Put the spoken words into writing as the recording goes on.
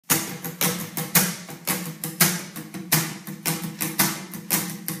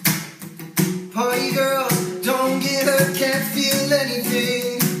naughty girl, don't get hurt, can't feel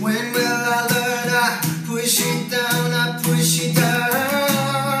anything. When will I learn? I push it down, I push it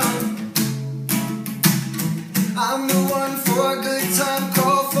down. I'm the one for a good time,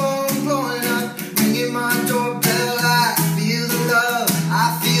 call phone blowing up, ringing my doorbell. I feel the love,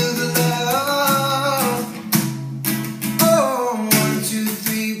 I feel the love. Oh, 1, 2,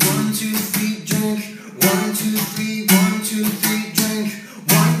 3, 1, 2, 3, drink. 1, 2, 3, 1, 2, 3, drink.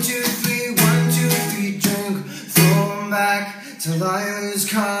 1, 2, 3, 1, 2, 3, drink. Throw 'em back till I lose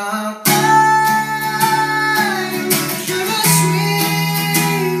count. I'm gonna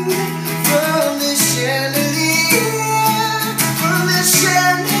swing from the chandelier, from the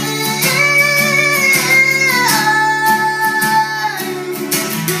chandelier. I'm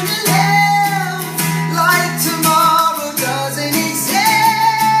gonna live like tomorrow doesn't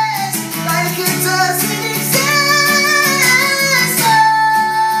exist, like it doesn't exist.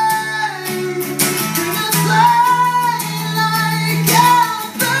 I'm gonna fly like a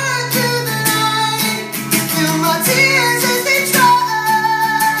bird through the night, feel my tears as they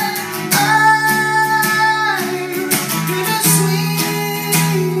dry. I'm gonna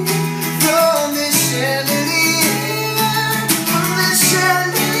swing from the chandelier, from the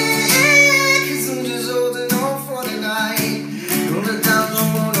chandelier. 'Cause I'm just holding on for tonight. Don't look down, I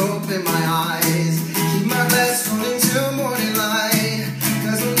won't open my eyes. Keep my glass full until morning light.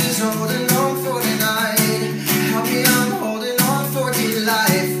 'Cause I'm just holding on for tonight. Help me, I'm holding on for dear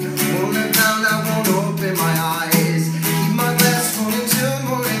life. Won't look down, I won't open my eyes. Keep my glass full until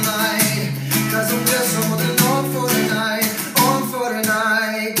morning light. 'Cause I'm just holding on for tonight, on for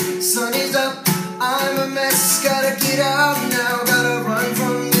tonight. Sun is up, I'm a mess, gotta get out now, gotta run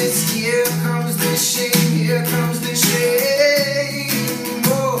from this. Here comes the shame, here comes the shame.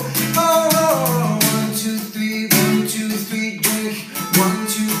 Oh, oh, oh. 1, 2, 3, 1, 2, 3, drink. 1,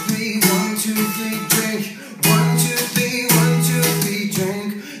 2, 3, 1, 2, 3, drink. 1, 2, 3, 1, 2, 3, drink.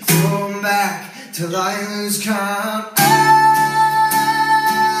 Throw 'em back till I lose count. I'm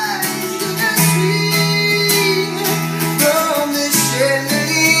gonna swing from the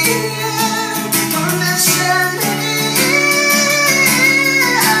chandelier, from the chandelier.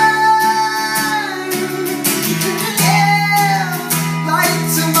 I'm gonna live like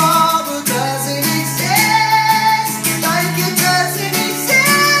tomorrow doesn't exist, like it doesn't exist.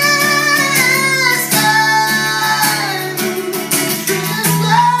 I'm gonna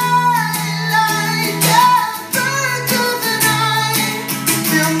fly like a bird through the night,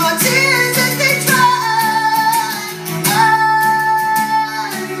 feel my tears as they dry.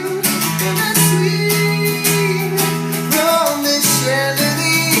 I'm gonna swing from the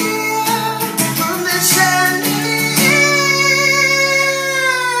chandelier, from the chandelier.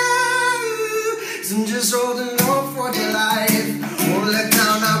 'Cause I'm just holding